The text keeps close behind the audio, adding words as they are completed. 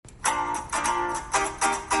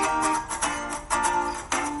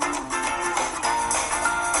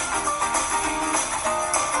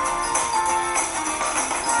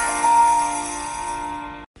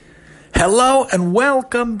Hello and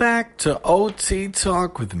welcome back to OT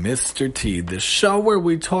Talk with Mr. T, the show where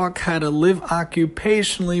we talk how to live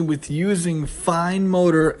occupationally with using fine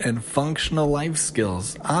motor and functional life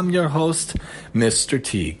skills. I'm your host, Mr.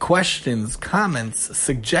 T. Questions, comments,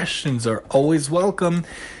 suggestions are always welcome.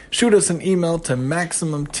 Shoot us an email to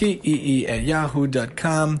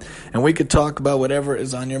maximumtee@yahoo.com and we could talk about whatever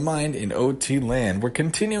is on your mind in OT land. We're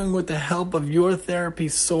continuing with the help of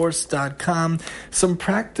yourtherapysource.com. Some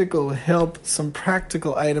practical help, some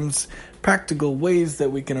practical items, practical ways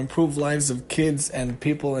that we can improve lives of kids and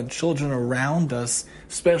people and children around us,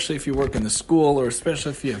 especially if you work in the school or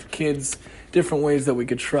especially if you have kids, different ways that we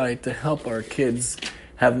could try to help our kids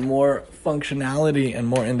have more functionality and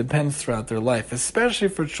more independence throughout their life, especially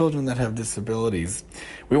for children that have disabilities.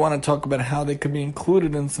 We want to talk about how they could be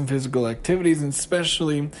included in some physical activities, and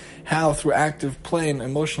especially how through active play and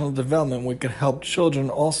emotional development we could help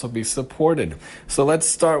children also be supported. So let's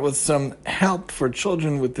start with some help for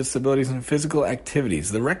children with disabilities and physical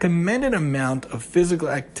activities. The recommended amount of physical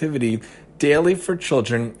activity daily for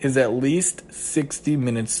children is at least 60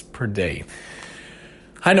 minutes per day.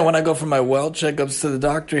 I know when I go for my well checkups to the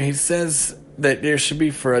doctor, he says that there should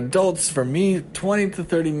be for adults, for me, 20 to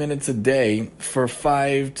 30 minutes a day for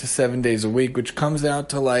 5 to 7 days a week, which comes out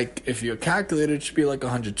to like, if you calculate it, should be like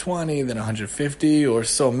 120, then 150 or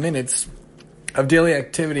so minutes of daily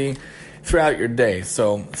activity throughout your day.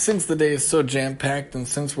 So since the day is so jam-packed and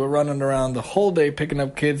since we're running around the whole day picking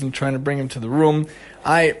up kids and trying to bring them to the room,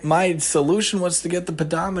 my solution was to get the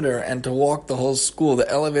pedometer and to walk the whole school. The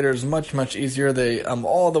elevator is much, much easier. I'm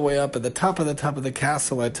all the way up at the top of the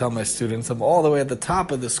castle, I tell my students. I'm all the way at the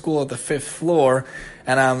top of the school at the 5th floor,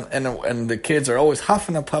 and the kids are always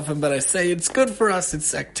huffing and puffing, but I say it's good for us.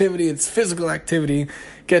 It's activity, it's physical activity,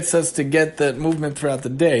 gets us to get the movement throughout the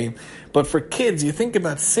day. But for kids, you think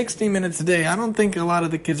about 60 minutes a day. I don't think a lot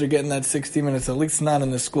of the kids are getting that 60 minutes, at least not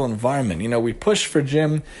in the school environment. You know, we push for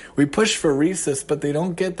gym, we push for recess, but they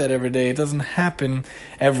don't get that every day. It doesn't happen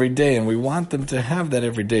every day, and we want them to have that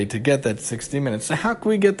every day to get that 60 minutes. So how can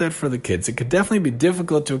we get that for the kids? It could definitely be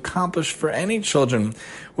difficult to accomplish for any children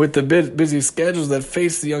with the busy schedules that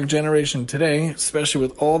face the young generation today, especially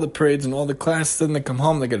with all the parades and all the classes. Then they come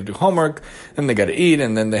home, they got to do homework, then they got to eat,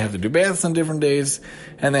 and then they have to do baths on different days,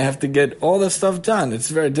 and they have to get all this stuff done. It's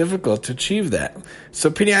very difficult to achieve that. So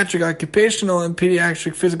pediatric occupational and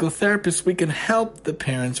pediatric physical therapists, we can help the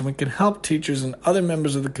parents and we can help teachers and other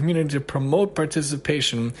members of the community to promote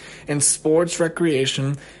participation in sports,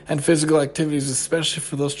 recreation, and physical activities, especially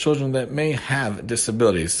for those children that may have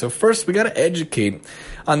disabilities. So first, we got to educate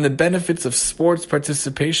on the benefits of sports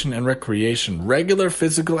participation and recreation. Regular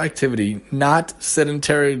physical activity, not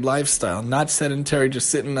sedentary lifestyle, not sedentary just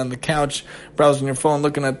sitting on the couch, browsing your phone,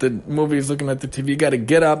 looking at the movies, looking at the TV. You got to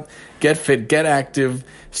get up, get fit, get active,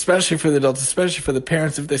 especially for the adults, especially for the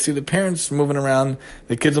parents. If they see the parents moving around,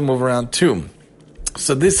 the kids will move around too.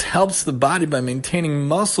 So this helps the body by maintaining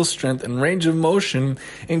muscle strength and range of motion,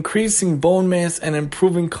 increasing bone mass, and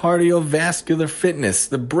improving cardiovascular fitness.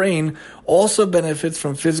 The brain also benefits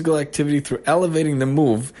from physical activity through elevating the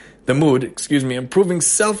mood, improving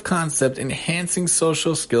self-concept, enhancing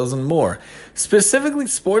social skills, and more. Specifically,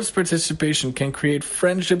 sports participation can create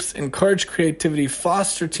friendships, encourage creativity,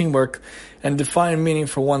 foster teamwork, and define meaning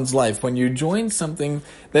for one's life. When you join something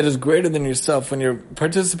that is greater than yourself, when you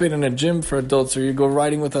participate in a gym for adults, or you go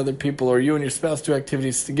riding with other people, or you and your spouse do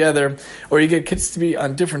activities together, or you get kids to be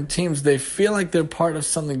on different teams, they feel like they're part of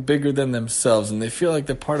something bigger than themselves, and they feel like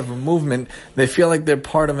they're part of a movement. They feel like they're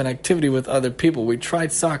part of an activity with other people. We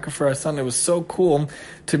tried soccer for our son. It was so cool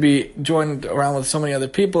to be joined around with so many other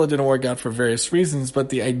people. It didn't work out for various reasons, but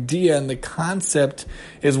the idea and the concept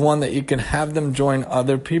is one that you can have them join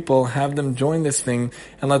other people, have them join this thing,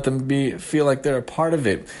 and let them feel like they're a part of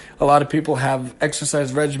it. A lot of people have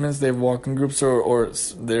exercise regimens, they have walking groups, or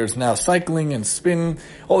there's now cycling and spin,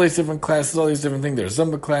 all these different classes, all these different things. There's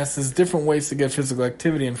Zumba classes, different ways to get physical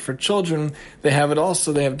activity. And for children, they have it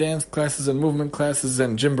also. They have dance classes and movement classes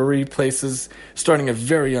and gymboree places starting at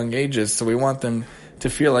very young ages. So we want them to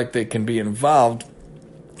feel like they can be involved,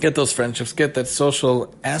 get those friendships, get that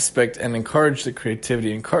social aspect, and encourage the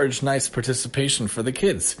creativity, encourage nice participation for the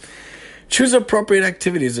kids. Choose appropriate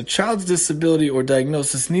activities. A child's disability or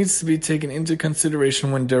diagnosis needs to be taken into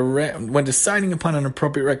consideration when deciding upon an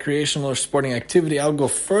appropriate recreational or sporting activity. I'll go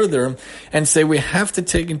further and say we have to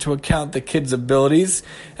take into account the kid's abilities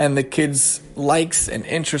and the kid's likes and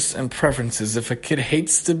interests and preferences. If a kid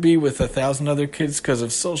hates to be with 1,000 other kids because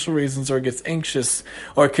of social reasons, or gets anxious,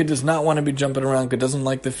 or a kid does not want to be jumping around because doesn't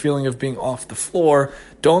like the feeling of being off the floor,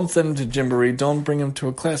 don't send him to gymboree. Don't bring him to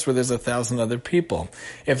a class where there's 1,000 other people.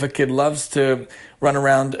 If a kid loves loves to run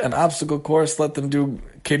around an obstacle course, let them do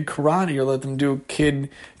kid karate or let them do kid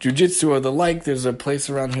jujitsu or the like. There's a place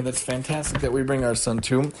around here that's fantastic that we bring our son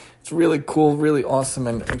to. It's really cool, really awesome,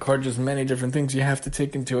 and encourages many different things. You have to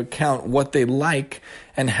take into account what they like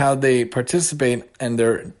and how they participate and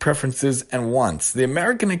their preferences and wants. The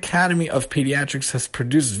American Academy of Pediatrics has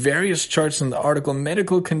produced various charts in the article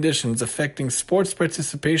Medical Conditions Affecting Sports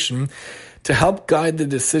Participation to help guide the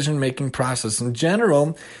decision-making process. In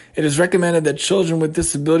general, it is recommended that children with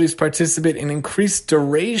disabilities participate in increased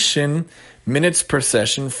duration, minutes per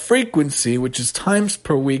session, frequency, which is times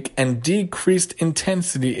per week, and decreased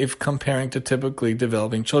intensity if comparing to typically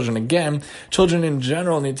developing children. Again, children in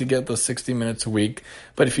general need to get those 60 minutes a week,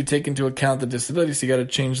 but if you take into account the disabilities, you got to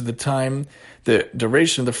change the time, the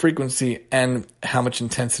duration, the frequency, and how much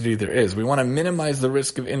intensity there is. We want to minimize the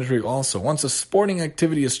risk of injury also. Once a sporting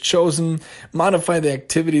activity is chosen, modify the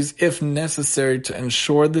activities if necessary to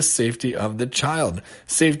ensure the safety of the child.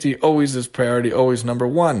 Safety always is priority, always number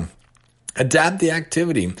one. Adapt the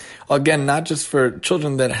activity. Again, not just for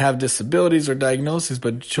children that have disabilities or diagnoses,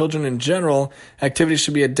 but children in general, activities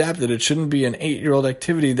should be adapted. It shouldn't be an 8-year-old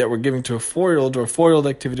activity that we're giving to a 4-year-old or a 4-year-old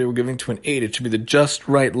activity we're giving to an 8. It should be the just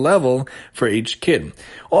right level for each kid.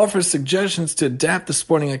 Offer suggestions to adapt the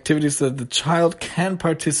sporting activities so that the child can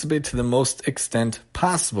participate to the most extent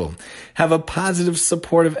possible. Have a positive,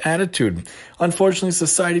 supportive attitude. Unfortunately,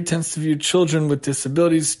 society tends to view children with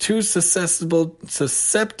disabilities too susceptible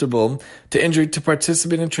to injury to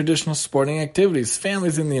participate in traditional sporting activities.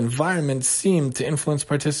 Families and the environment seem to influence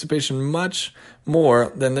participation much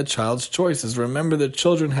more than the child's choices. Remember that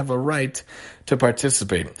children have a right to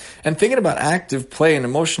participate. And thinking about active play and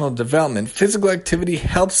emotional development, physical activity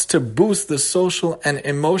helps to boost the social and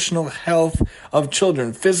emotional health of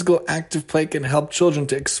children. Physical active play can help children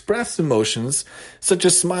to express emotions such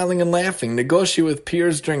as smiling and laughing, negotiate with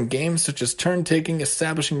peers during games such as turn-taking,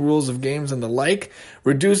 establishing rules of games and the like,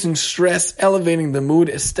 reducing stress, elevating the mood,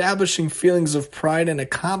 establishing feelings of pride and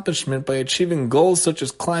accomplishment by achieving goals such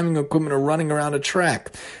as climbing equipment or running around a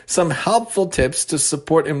track. Some helpful tips to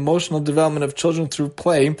support emotional development of children through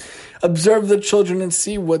play: observe the children and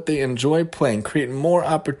see what they enjoy playing. Create more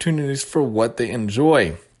opportunities for what they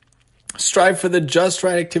enjoy. Strive for the just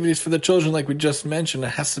right activities for the children, like we just mentioned. It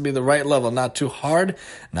has to be the right level, not too hard,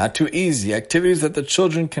 not too easy. Activities that the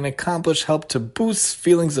children can accomplish help to boost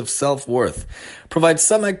feelings of self-worth. Provide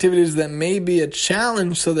some activities that may be a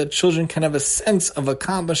challenge so that children can have a sense of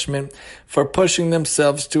accomplishment for pushing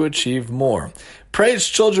themselves to achieve more. Praise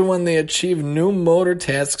children when they achieve new motor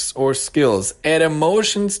tasks or skills. Add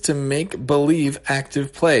emotions to make believe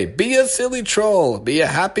active play. Be a silly troll, be a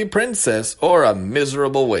happy princess, or a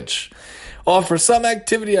miserable witch. Offer some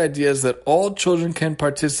activity ideas that all children can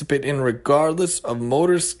participate in regardless of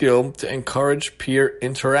motor skill to encourage peer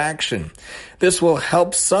interaction. This will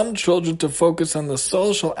help some children to focus on the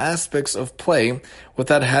social aspects of play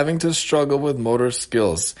without having to struggle with motor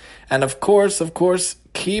skills. And of course,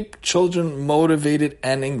 keep children motivated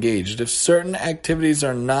and engaged. If certain activities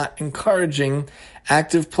are not encouraging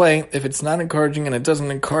active play, if it's not encouraging and it doesn't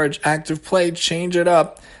encourage active play, change it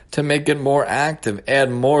up to make it more active.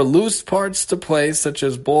 Add more loose parts to play, such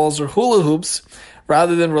as balls or hula hoops,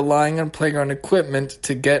 rather than relying on playground equipment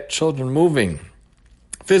to get children moving.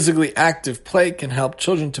 Physically active play can help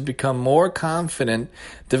children to become more confident,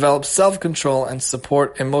 develop self-control, and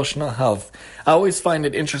support emotional health. I always find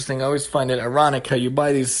it interesting, I always find it ironic how you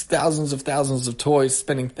buy these thousands of toys,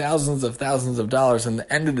 spending thousands of dollars, and at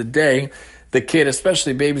the end of the day, the kid,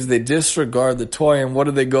 especially babies, they disregard the toy, and what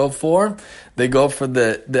do they go for? They go for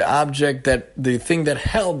the object, the thing that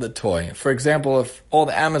held the toy. For example, if all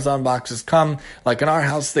the Amazon boxes come, like in our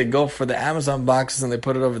house, they go for the Amazon boxes and they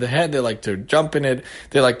put it over the head. They like to jump in it.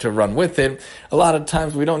 They like to run with it. A lot of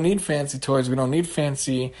times we don't need fancy toys. We don't need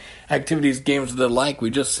fancy activities, games, or the like. We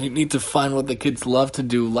just need to find what the kids love to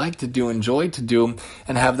do, like to do, enjoy to do,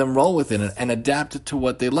 and have them roll with it and adapt it to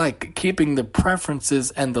what they like, keeping the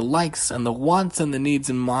preferences and the likes and the wants and the needs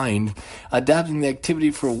in mind, adapting the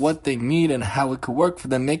activity for what they need and how it could work for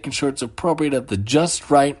them, making sure it's appropriate at the just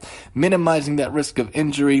right, minimizing that risk of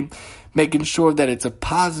injury, making sure that it's a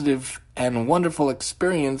positive and wonderful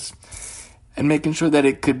experience, and making sure that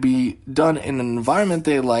it could be done in an environment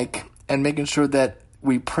they like, and making sure that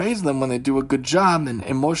we praise them when they do a good job and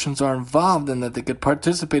emotions are involved and that they could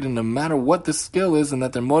participate in no matter what the skill is, and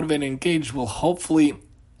that they're motivated and engaged will hopefully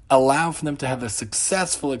allow for them to have a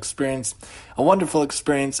successful experience, a wonderful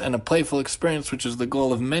experience, and a playful experience, which is the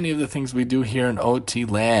goal of many of the things we do here in OT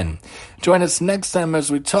Land. Join us next time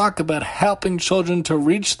as we talk about helping children to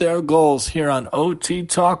reach their goals here on OT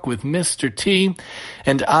Talk with Mr. T.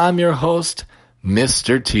 And I'm your host,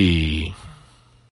 Mr. T.